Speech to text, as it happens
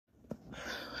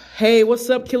Hey, what's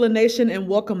up, Killer Nation, and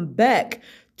welcome back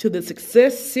to the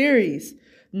Success Series.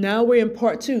 Now we're in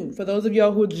part two. For those of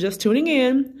y'all who are just tuning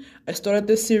in, I started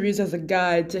this series as a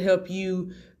guide to help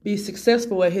you be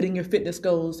successful at hitting your fitness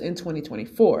goals in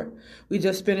 2024. We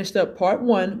just finished up part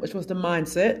one, which was the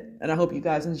mindset, and I hope you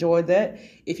guys enjoyed that.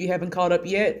 If you haven't caught up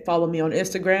yet, follow me on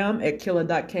Instagram at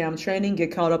killer.camtraining.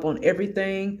 Get caught up on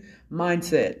everything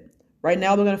mindset. Right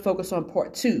now, we're going to focus on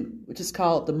part two, which is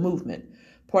called the movement.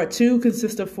 Part two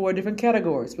consists of 4 different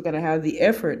categories. We're going to have the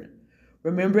effort,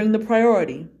 remembering the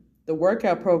priority, the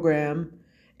workout program,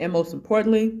 and most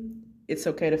importantly, it's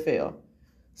okay to fail.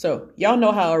 So y'all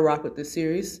know how I rock with this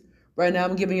series. Right now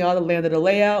I'm giving y'all the land of the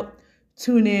layout.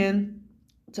 Tune in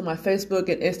to my Facebook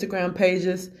and Instagram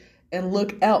pages and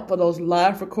look out for those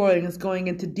live recordings going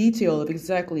into detail of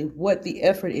exactly what the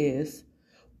effort is,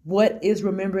 what is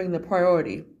remembering the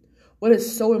priority, what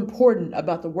is so important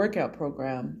about the workout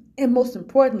program, and most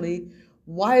importantly,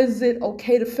 why is it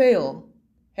okay to fail?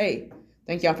 Hey,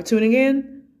 thank y'all for tuning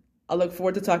in. I look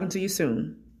forward to talking to you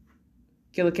soon.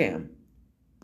 Killer Cam.